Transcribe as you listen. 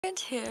And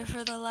here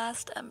for the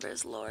last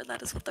Ember's lore.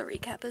 That is what the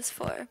recap is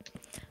for.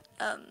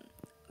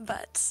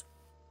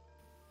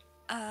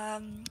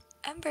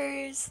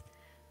 Embers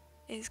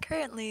is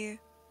currently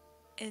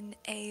in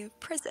a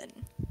prison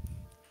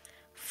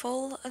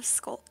full of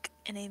skulk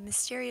in a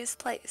mysterious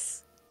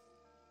place.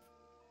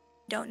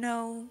 Don't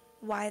know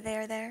why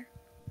they're there.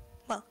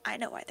 Well, I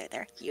know why they're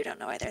there. You don't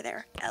know why they're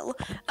there. L.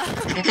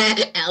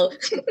 L.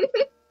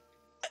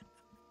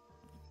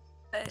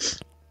 But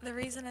the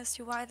reason as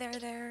to why they're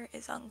there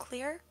is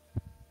unclear.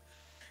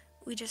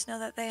 We just know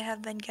that they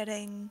have been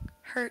getting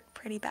hurt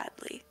pretty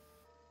badly.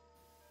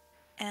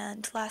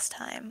 And last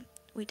time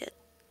we did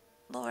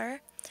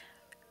lore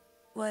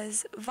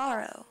was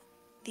Varro,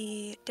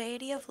 the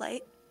deity of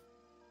light,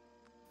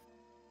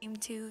 came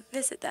to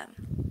visit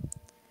them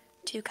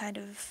to kind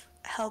of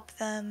help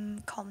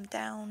them calm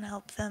down,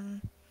 help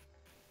them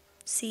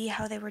see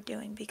how they were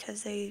doing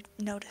because they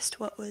noticed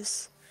what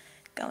was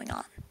going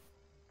on.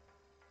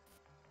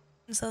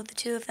 And so the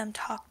two of them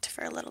talked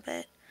for a little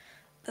bit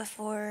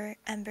before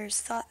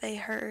Embers thought they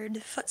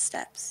heard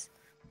footsteps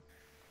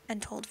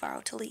and told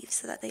Varro to leave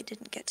so that they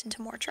didn't get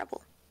into more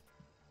trouble.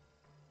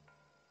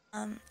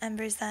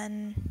 Embers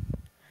then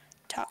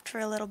talked for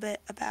a little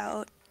bit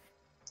about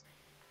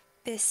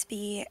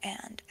Bispy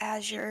and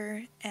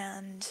Azure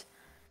and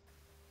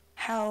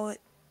how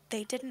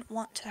they didn't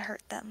want to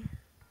hurt them,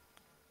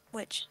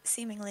 which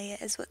seemingly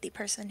is what the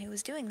person who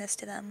was doing this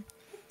to them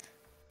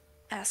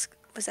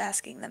was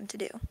asking them to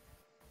do.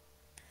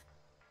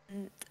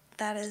 And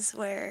that is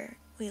where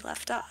we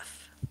left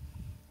off.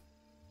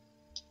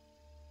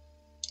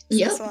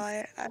 Yep. That's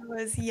why I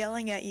was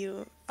yelling at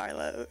you,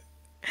 Arlo,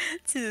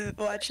 to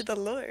watch the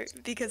lore,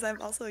 because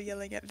I'm also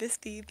yelling at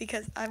Bispy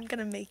because I'm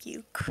gonna make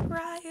you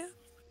cry.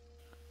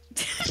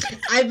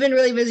 I've been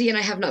really busy and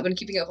I have not been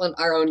keeping up on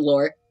our own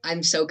lore.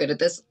 I'm so good at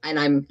this, and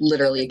I'm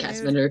literally a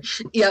cast member.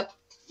 Yep.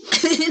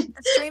 The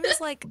stream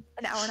is like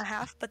an hour and a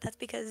half, but that's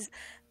because,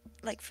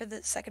 like, for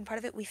the second part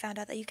of it, we found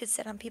out that you could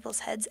sit on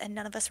people's heads, and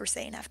none of us were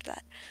sane after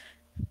that.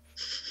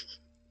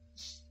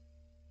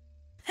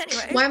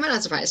 Anyway. Why am I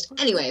not surprised?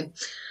 Anyway.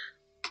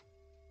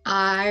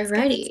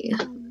 Alrighty.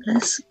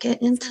 Let's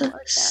get into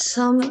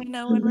some... Let me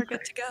know when we're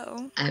good to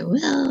go. I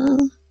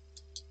will.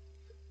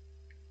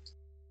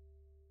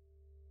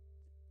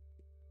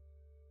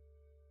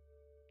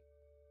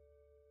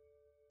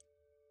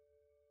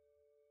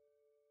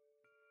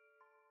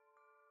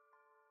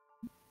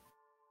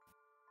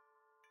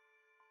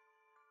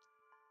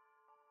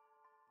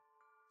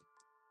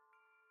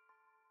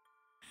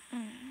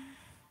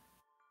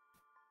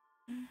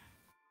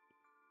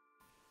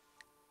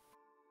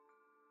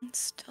 It's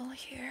still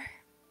here.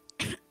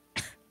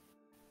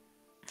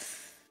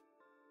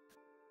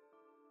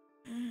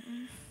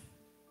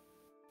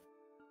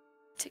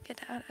 To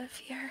get out of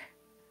here.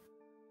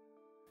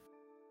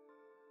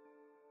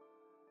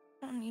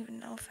 I don't even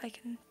know if I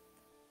can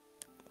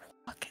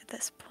walk at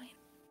this point.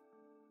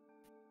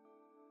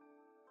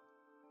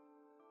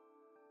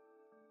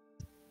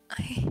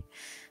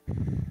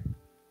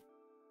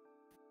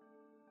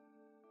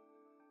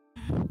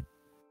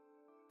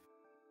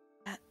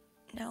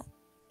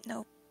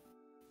 No.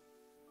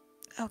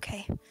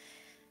 Okay.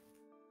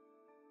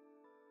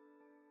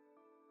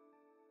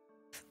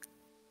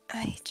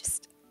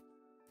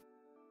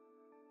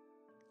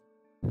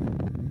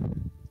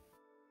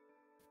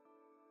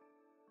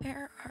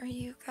 Where are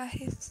you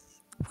guys?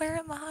 Where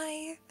am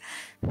I?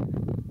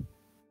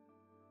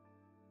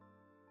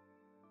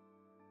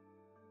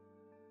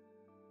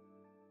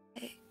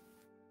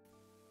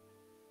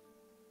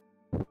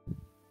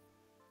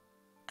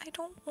 I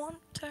don't want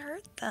to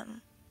hurt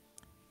them.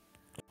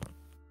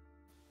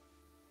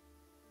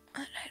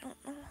 And I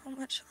don't know how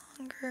much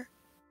longer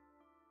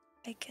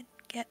I can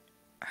get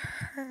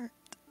hurt.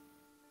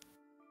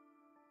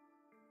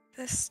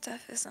 This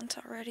stuff isn't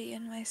already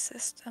in my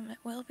system. It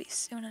will be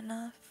soon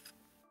enough.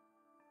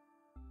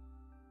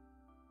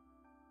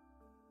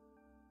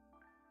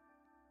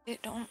 I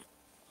don't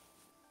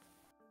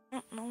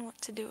know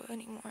what to do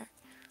anymore.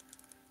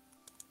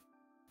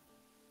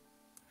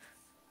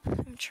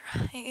 I'm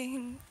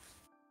trying.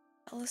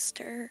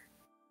 Alistair.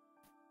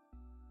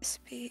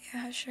 Bispy,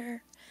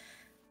 Azure.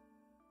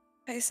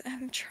 Guys,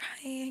 I'm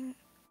trying.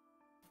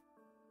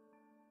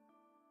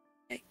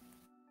 I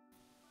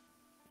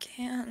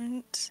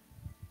can't.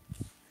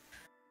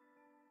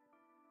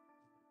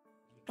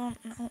 I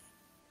don't know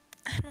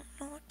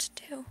what to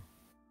do.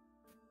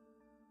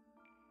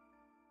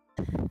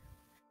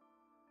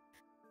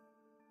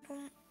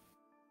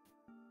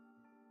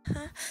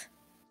 Huh?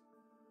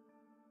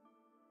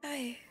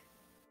 Hi.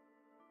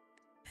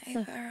 Hey,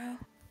 Varro.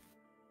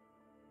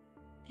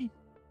 Hey.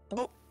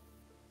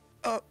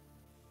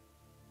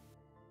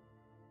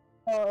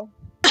 Oh.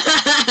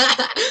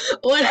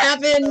 What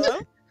happened?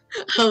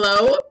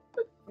 Hello?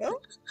 Hello?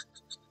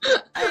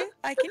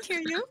 I can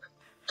hear you.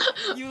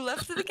 You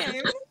left the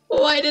game.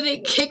 Why did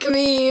it kick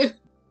me?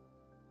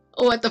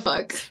 What the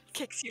fuck?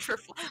 Kicks you for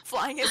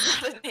flying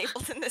is not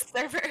enabled in this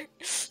server.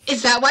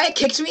 Is that why it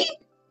kicked me?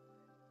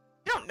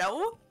 I don't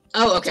know.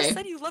 Oh, I okay. just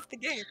said you left the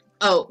game.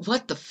 Oh,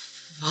 what the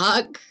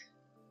fuck?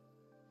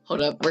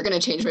 Hold up, we're gonna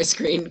change my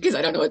screen because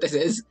I don't know what this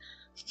is.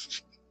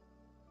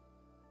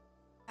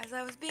 As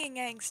I was being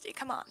angsty,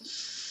 come on.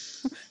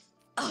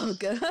 Oh,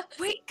 God.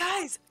 Wait,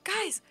 guys!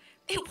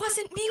 It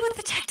wasn't me with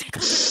the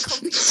technical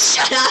difficulties!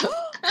 Shut up!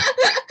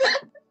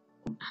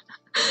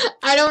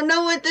 I don't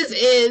know what this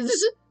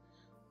is!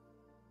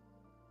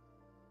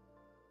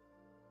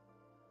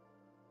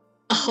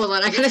 Oh, hold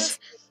on, I gotta... Just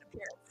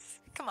appearance.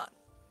 Come on.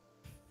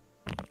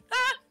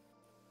 Ah!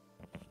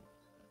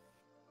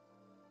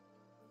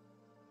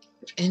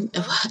 And,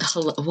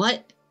 hello,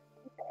 what?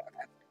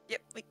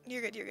 Yep,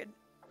 you're good.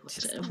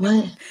 Just,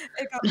 What?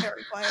 It got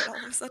very quiet all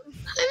of a sudden.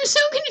 I'm so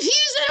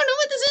confused, I don't know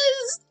what this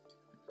is!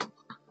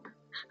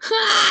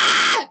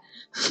 Ah!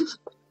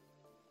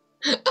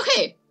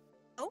 Okay.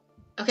 Oh.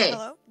 Okay.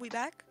 Hello? We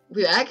back?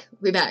 We back?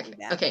 We back. We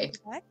back? Okay.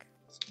 We back?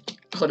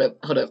 Hold up.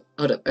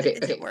 Okay,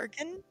 Is okay. it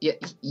working? Yeah.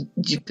 We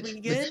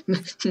good?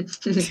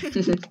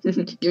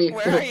 Give me.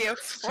 Where are you?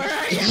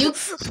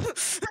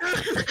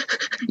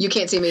 You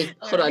can't see me.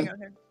 Oh, Hold on. hang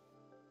here.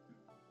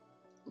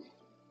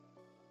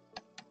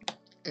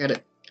 I got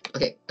it.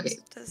 Okay.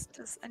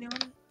 Does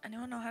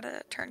anyone know how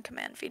to turn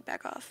command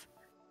feedback off?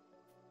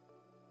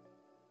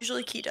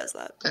 Usually Key does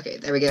that. Okay,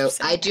 there we go.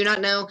 I do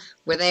not know.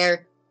 We're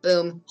there.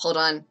 Boom. Hold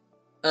on.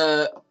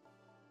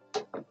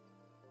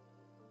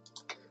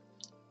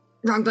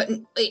 Wrong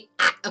button. Wait.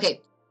 Ah, okay.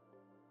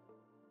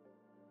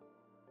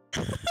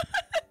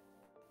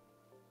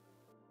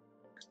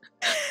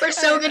 We're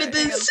so good at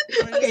this.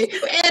 Okay,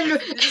 and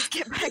just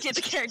get back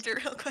into character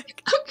real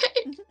quick.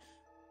 Okay.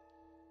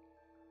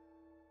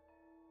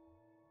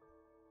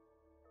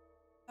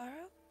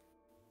 Laura?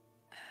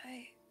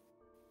 Hi.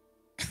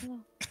 Hello.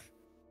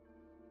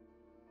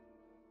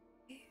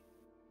 Yeah.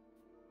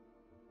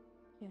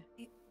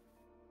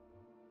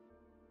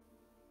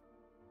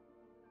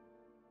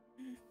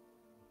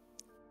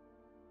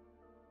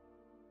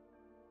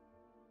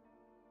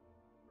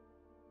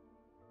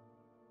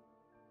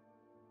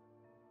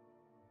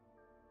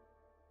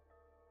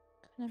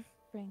 Couldn't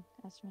bring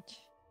as much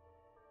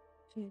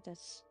food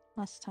as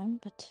last time,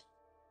 but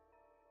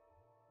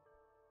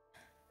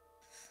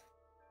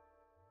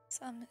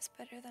Some is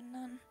better than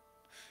none.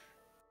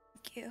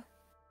 Thank you.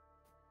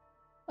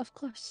 of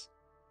course.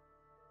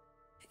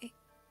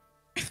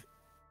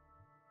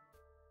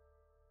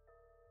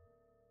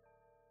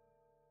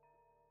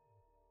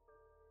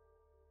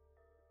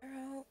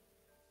 Girl.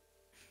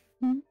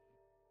 Hmm?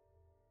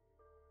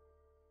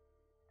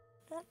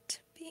 Want to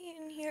be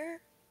in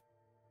here?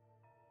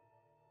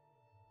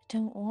 I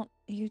don't want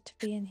you to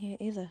be in here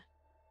either.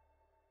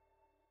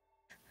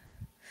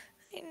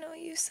 I know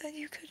you said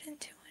you couldn't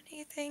do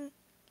anything.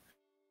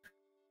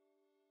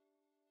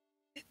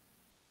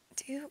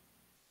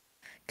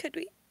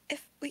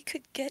 If we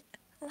could get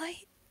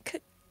light,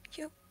 could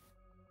you?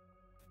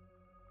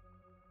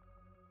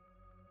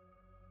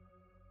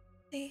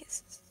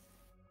 Please.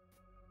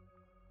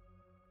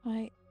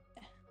 I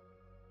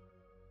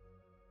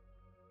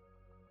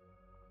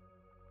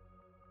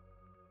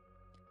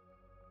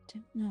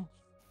don't know.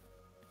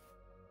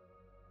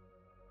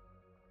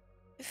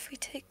 If we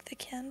take the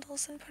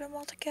candles and put them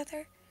all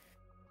together,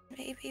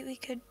 maybe we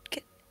could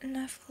get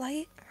enough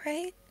light,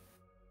 right?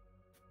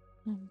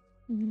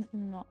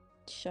 Not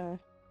sure.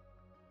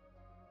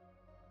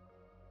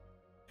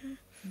 Mm.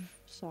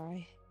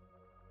 Sorry.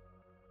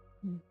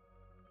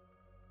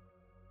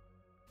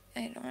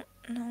 I don't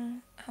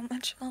know how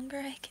much longer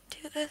I can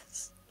do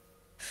this.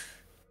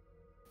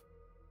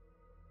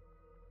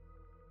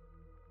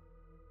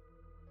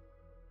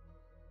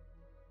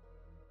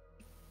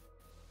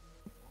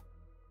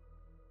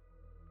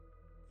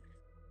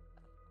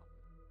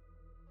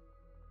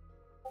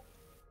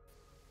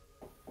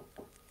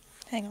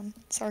 Hang on,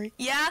 sorry.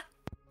 Yeah?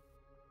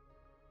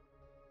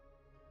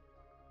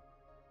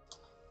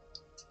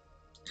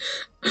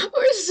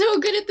 We're so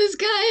good at this,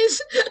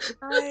 guys.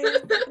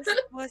 This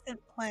wasn't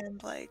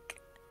planned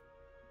like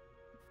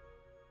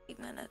 8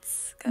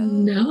 minutes ago.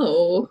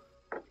 No.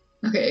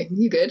 Okay,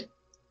 you good?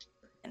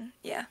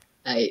 Yeah.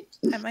 I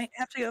might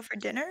have to go for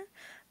dinner,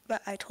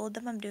 but I told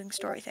them I'm doing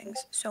story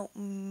things, so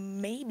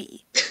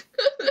maybe.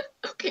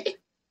 Okay.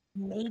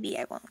 Maybe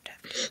I won't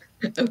have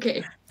to.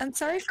 Okay. I'm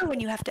sorry for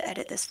when you have to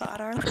edit this thought,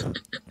 Arlo.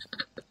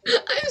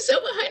 I'm so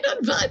behind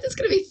on VODs. It's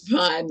gonna be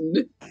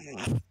fun.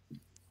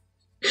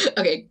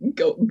 Okay,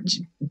 go.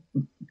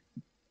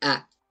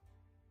 Ah.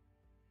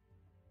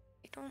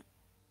 I don't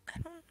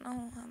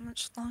know how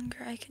much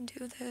longer I can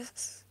do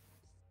this.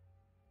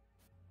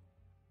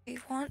 I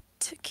want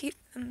to keep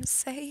them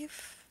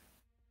safe.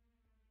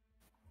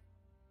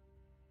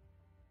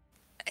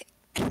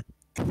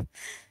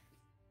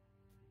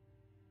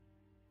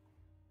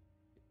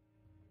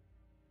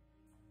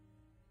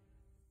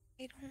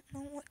 I don't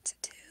know what to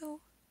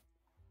do.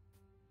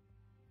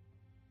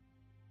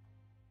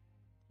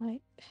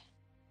 I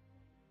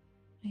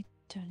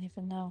don't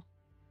even know.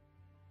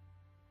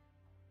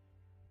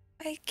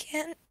 Why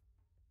can't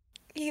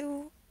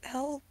you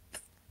help?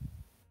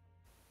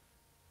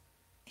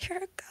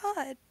 You're a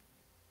god.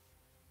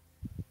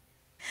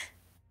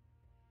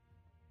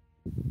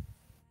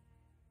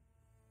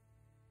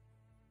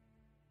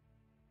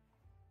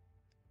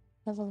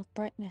 level of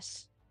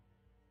brightness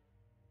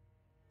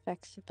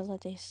affects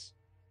abilities.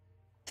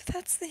 If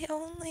that's the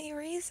only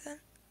reason,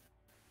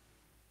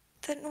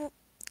 then we'll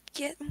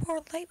get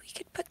more light. We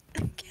could put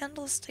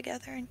candles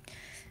together and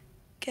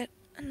get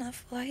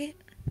enough light.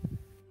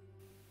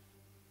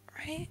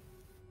 Right?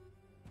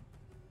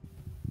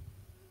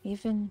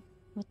 Even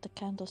with the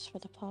candles for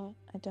the pot,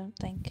 I don't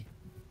think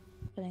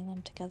putting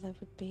them together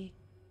would be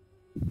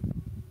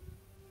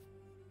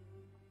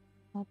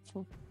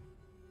helpful.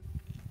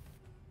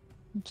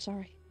 I'm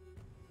sorry.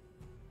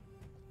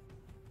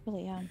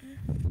 Really am.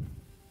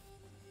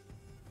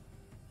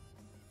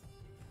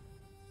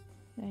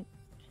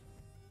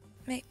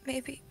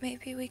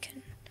 Maybe we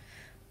can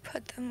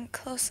put them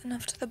close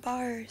enough to the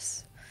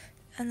bars,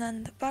 and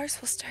then the bars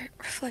will start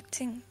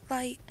reflecting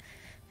light,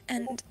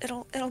 and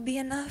it'll be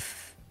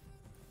enough,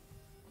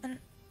 and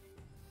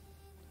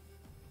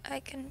I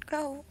can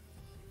go.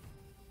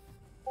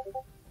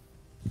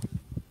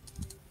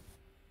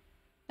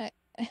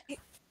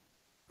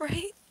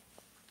 Right?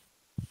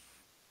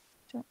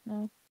 Don't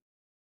know.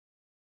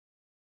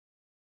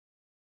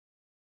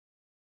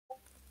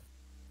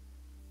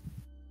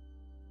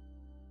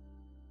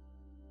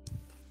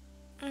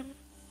 I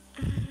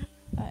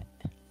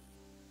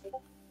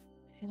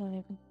don't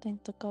even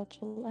think the gods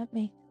will let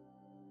me.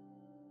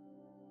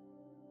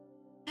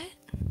 What?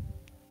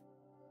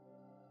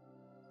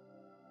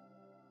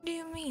 What do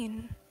you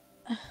mean?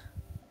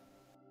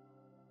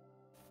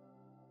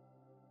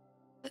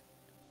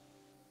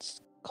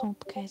 It's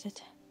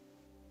complicated.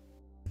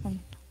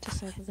 To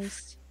say the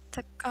least.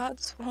 The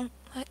gods won't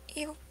let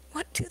you?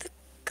 What do the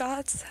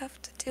gods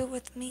have to do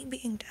with me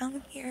being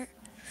down here?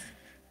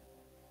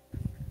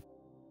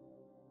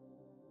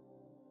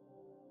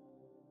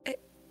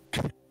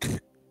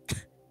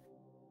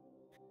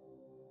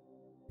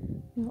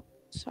 No,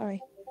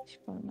 sorry. She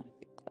probably might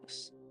be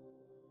close.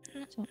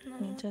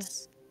 Don't mean to.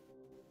 It's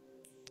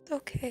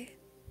okay.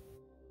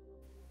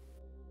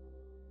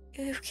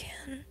 You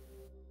can.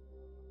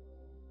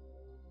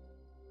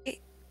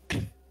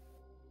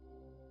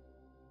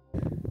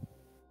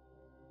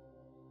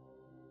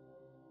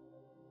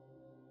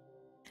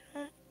 I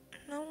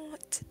don't know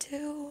what to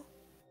do.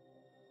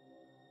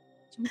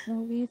 Don't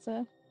know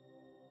either.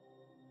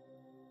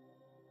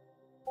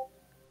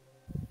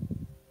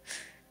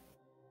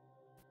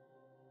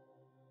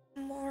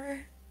 The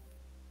more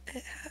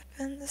it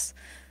happens,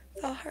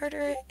 the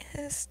harder it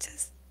is to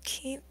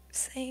keep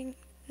saying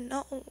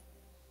no.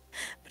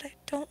 But I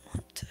don't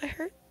want to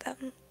hurt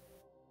them.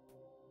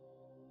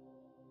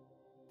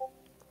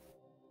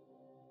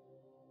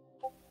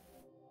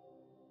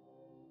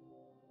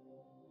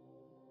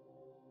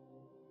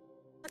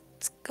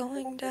 What's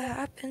going to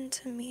happen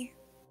to me?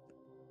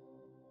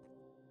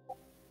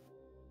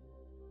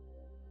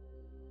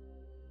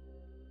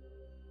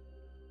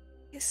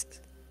 Yes.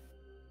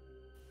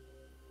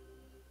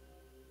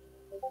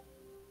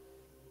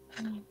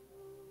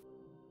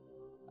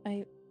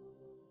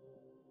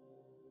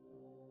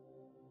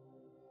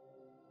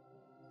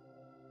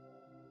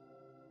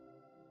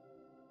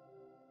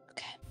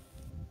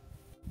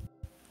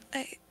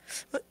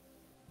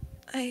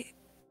 I.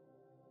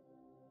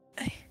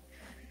 Okay.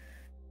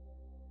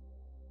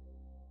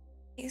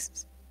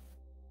 He's.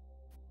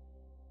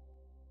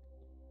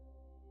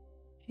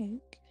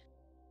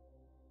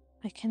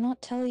 I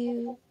cannot tell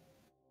you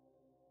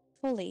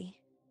fully.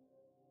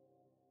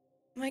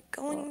 Am I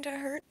going to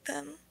hurt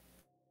them?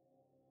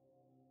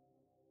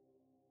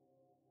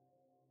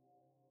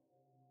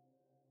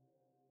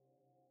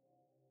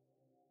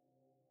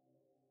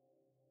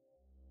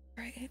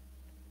 Right.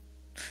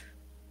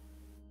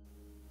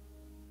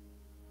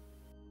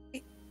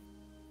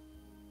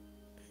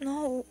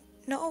 No,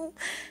 no.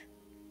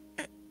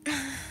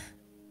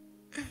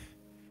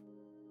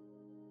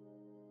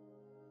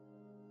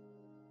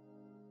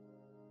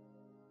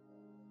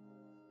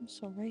 I'm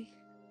sorry.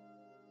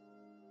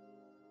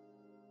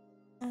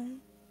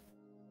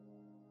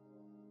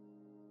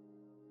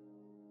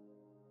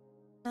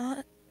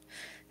 Not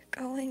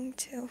going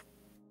to.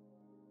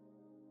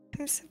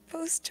 I'm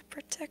supposed to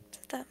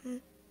protect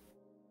them.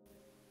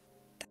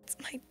 That's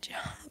my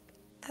job.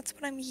 That's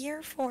what I'm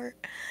here for.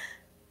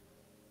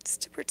 It's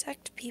to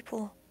protect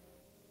people.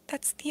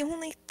 That's the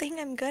only thing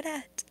I'm good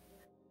at.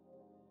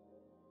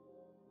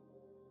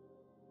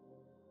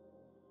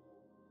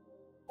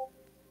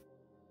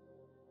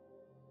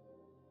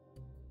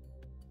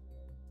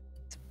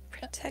 It's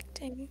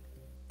protecting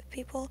the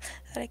people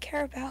that I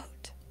care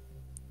about.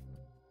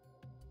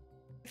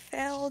 I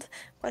failed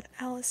with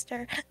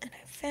Alistair, and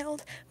I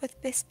failed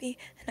with Bispy,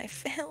 and I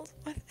failed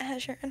with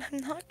Azure, and I'm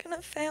not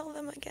gonna fail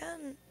them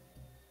again.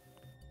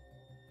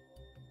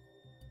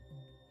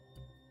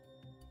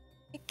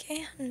 I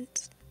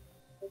can't.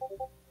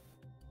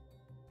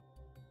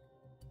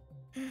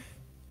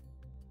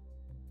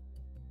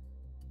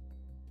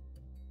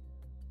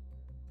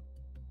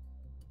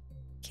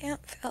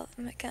 Can't fail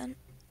them again.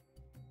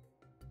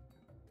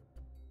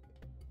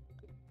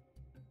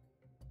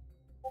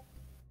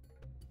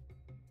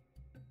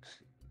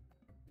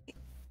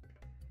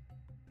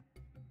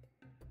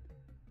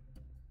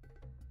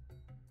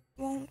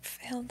 won't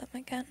fail them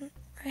again,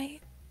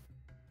 right?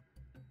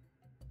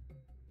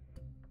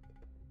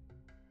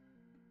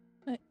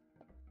 I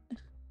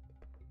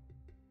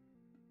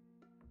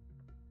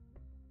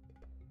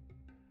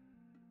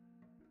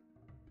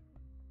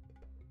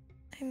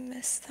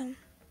miss them.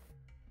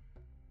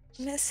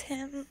 Miss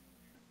him.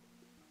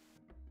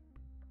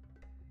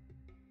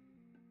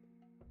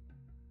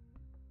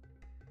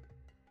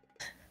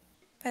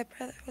 My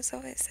brother was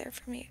always there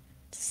for me,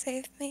 to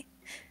save me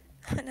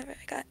whenever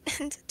I got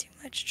into too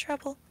much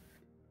trouble.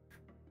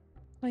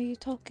 Are you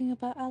talking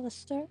about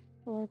Alistair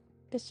or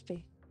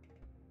Bispy?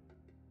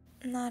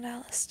 Not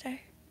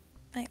Alistair.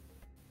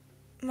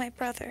 My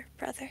brother,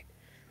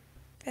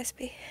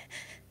 Bispy.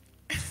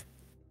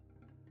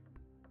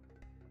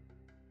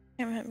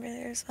 I remember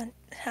there was one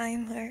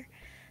time where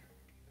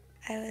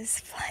I was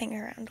flying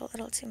around a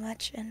little too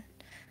much and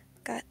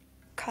got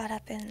caught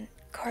up in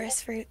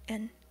chorus fruit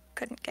and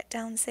couldn't get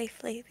down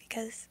safely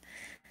because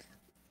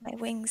my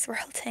wings were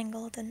all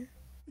tangled, and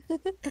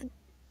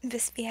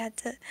Bispy had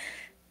to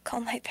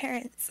call my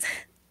parents.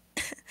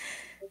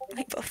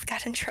 We both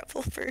got in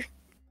trouble for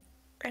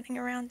running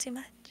around too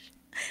much.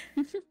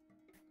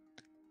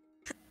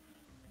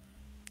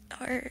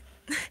 Or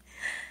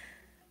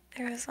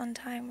there was one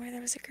time where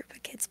there was a group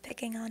of kids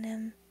picking on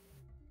him,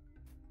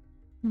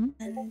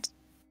 and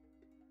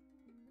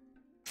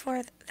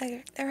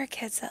there were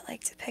kids that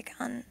liked to pick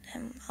on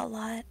him a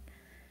lot,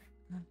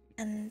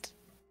 and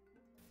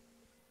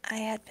I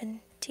had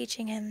been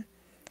teaching him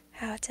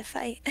how to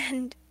fight,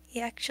 and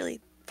he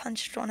actually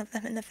punched one of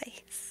them in the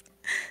face.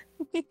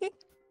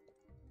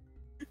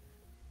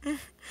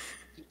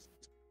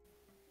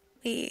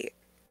 He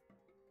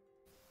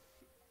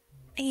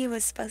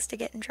was supposed to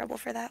get in trouble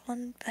for that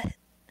one, but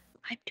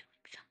I'm doing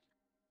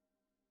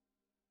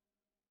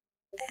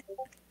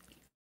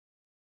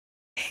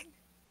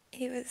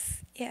something. he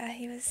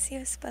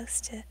was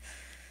supposed to.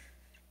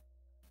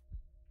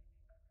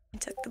 I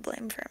took the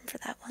blame for him for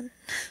that one.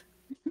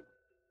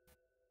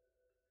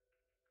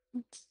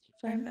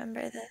 I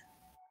remember the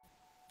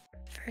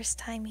first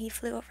time he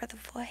flew over the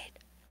void.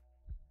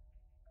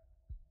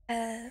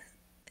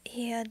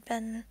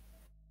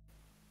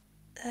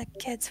 The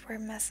kids were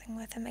messing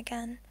with him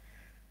again,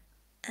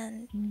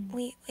 and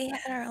we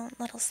had our own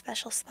little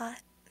special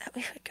spot that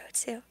we would go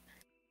to.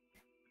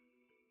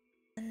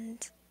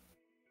 And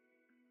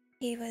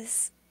he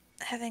was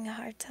having a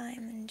hard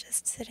time and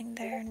just sitting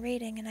there and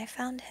reading, and I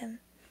found him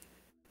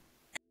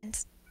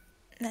and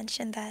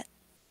mentioned that,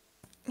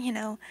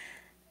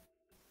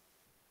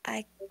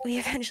 we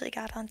eventually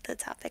got onto the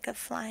topic of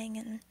flying,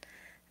 and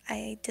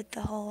I did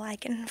the whole I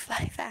can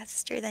fly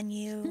faster than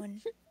you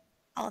and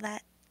all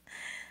that.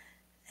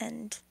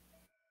 And to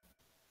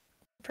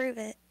prove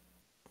it,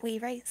 we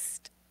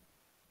raced,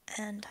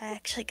 and I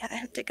actually got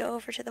him to go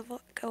over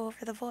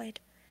the void.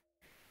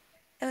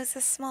 It was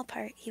a small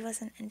part. He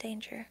wasn't in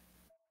danger.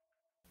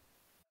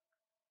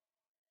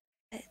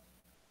 But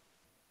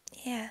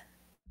yeah.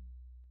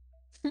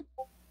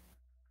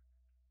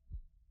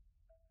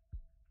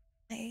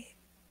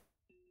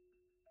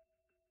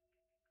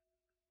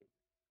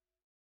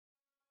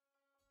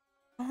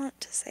 I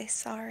want to say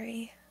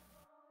sorry.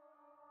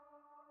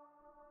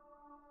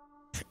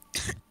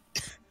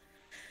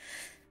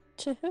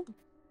 To who?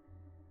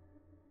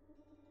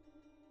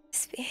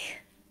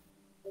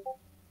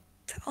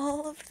 To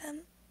all of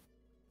them.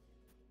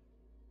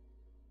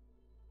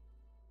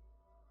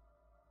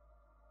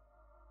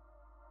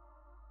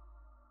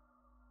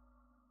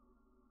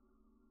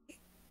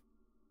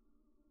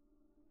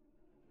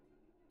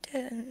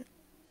 Didn't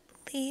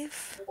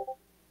leave.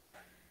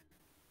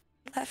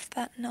 Left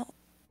that note.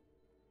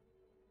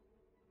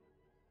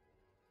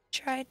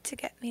 Tried to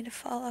get me to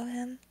follow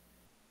him,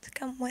 to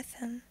come with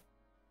him.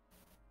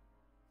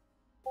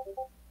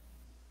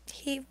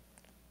 He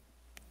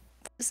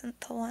wasn't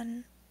the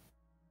one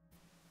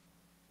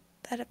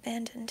that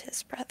abandoned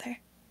his brother.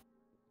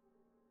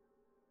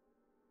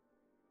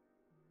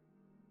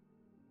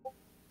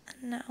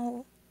 And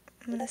now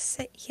I'm gonna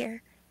sit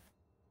here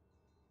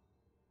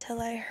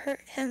till I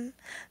hurt him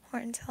or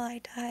until I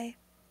die.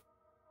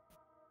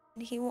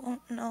 And he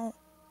won't know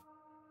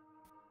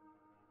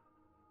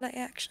that I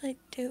actually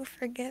do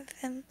forgive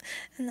him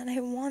and that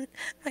I want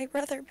my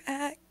brother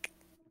back.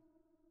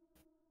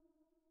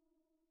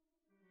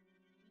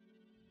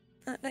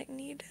 That I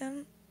need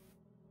him.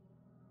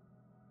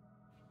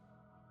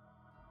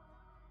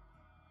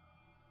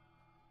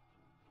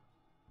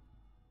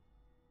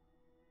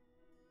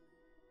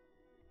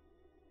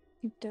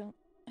 You don't.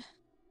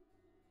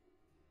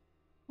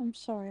 I'm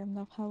sorry, I'm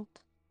no help.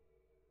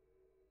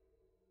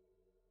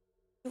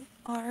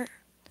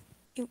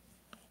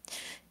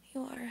 You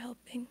are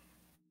helping.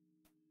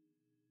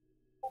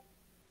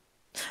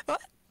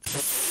 What?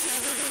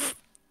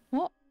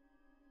 What?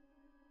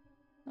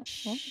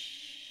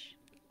 Shh.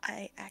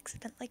 I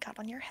accidentally got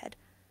on your head.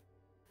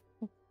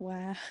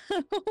 Wow.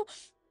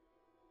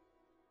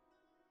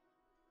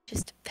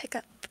 Just pick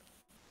up.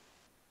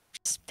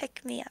 Just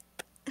pick me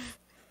up.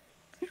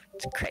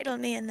 Just cradle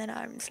me in the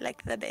arms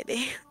like the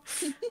baby.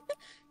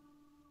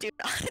 Do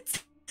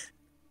not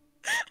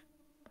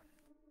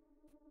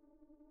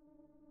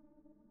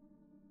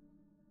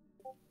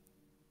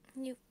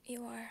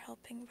You are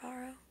helping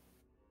Varro.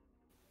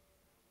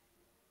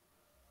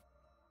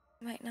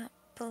 You might not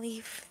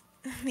believe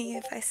me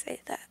if I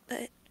say that,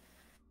 but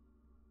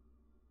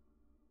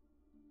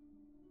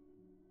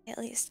I at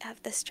least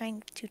have the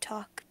strength to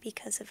talk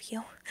because of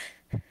you.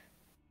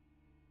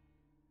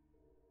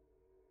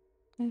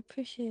 I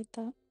appreciate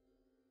that.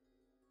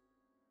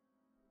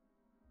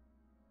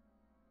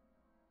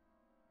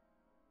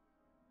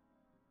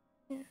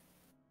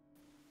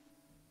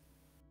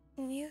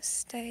 Can you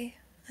stay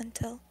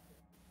until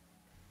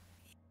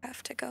you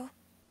have to go,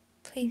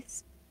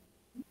 please?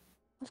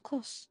 Of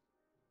course.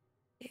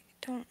 I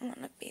don't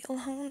want to be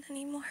alone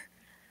anymore.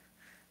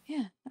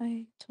 Yeah,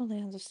 I totally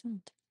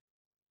understand.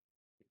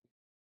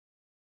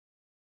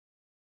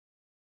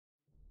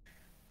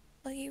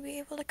 Will you be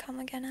able to come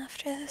again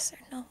after this or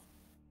no?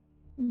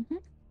 Mm-hmm.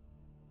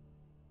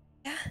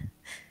 Yeah?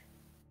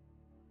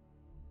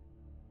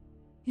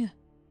 Yeah.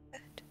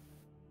 Good.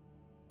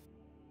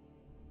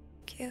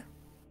 Thank you.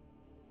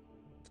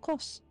 Of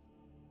course.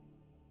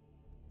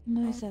 I'm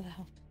always there to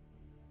help.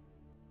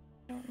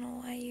 I don't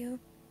know why you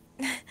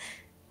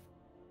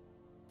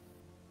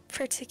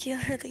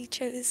particularly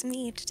chose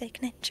me to take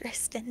an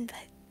interest in, but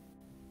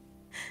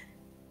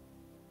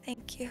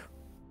thank you.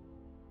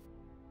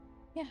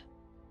 Yeah.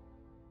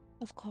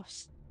 Of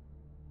course.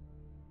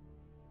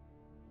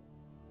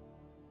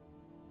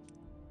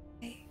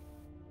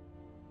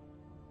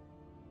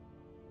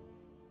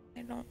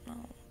 I don't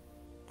know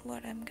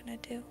what I'm gonna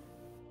do.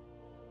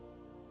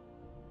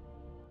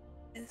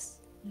 I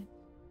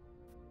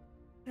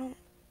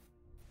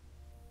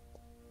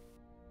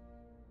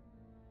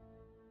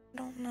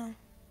don't know.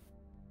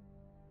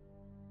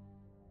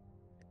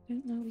 I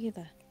don't know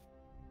either.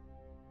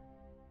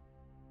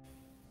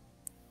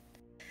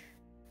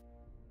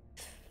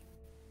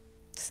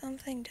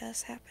 Something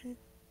does happen,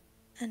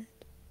 and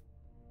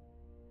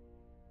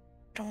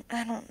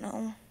I don't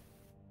know.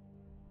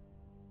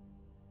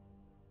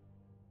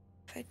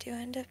 If I do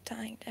end up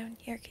dying down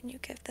here, can you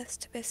give this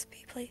to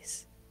Bispy,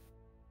 please?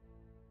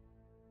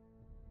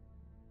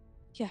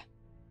 Yeah.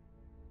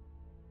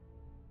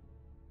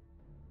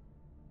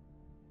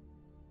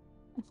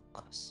 Of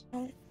course.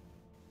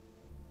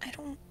 I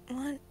don't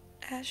want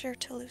Azure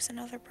to lose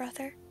another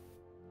brother.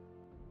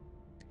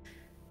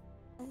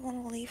 I don't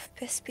want to leave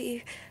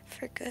Bispy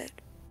for good.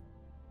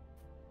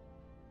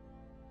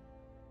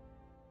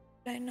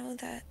 But I know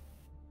that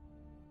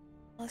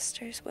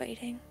Alistair's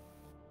waiting,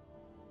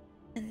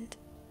 and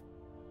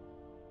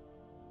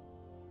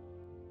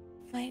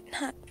might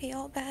not be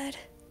all bad,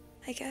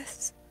 I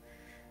guess.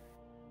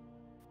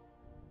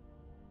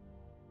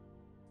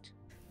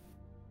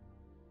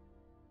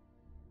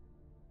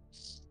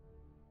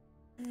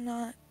 I'm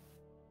not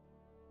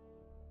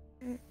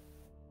I'm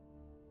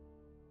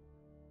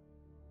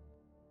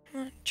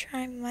gonna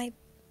try my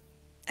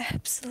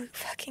absolute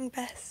fucking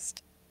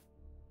best.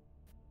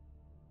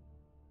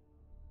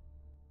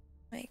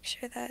 Make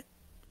sure that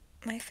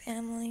my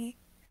family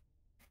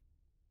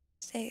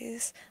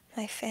stays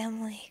my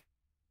family.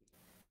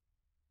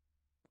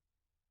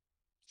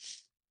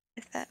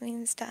 If that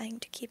means dying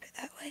to keep it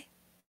that way.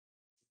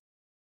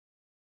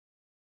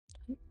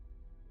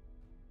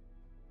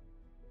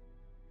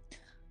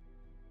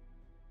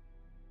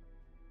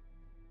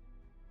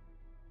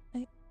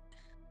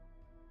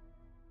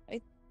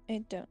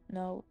 I don't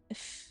know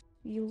if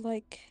you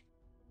like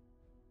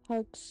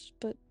hugs,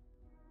 but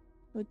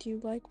would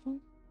you like one?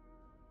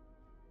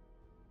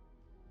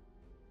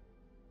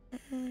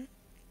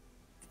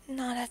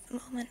 Not at the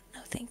moment, no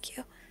thank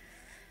you.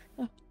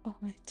 Oh,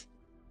 alright.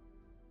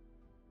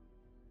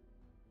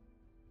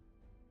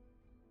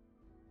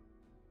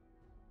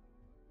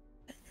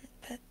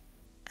 But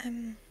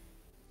I'm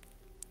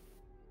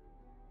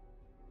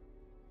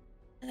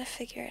gonna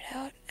figure it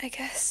out, I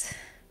guess.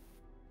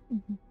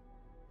 Mm-hmm.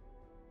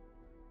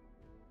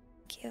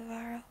 Thank you,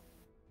 Varro.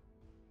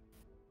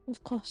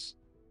 Of course.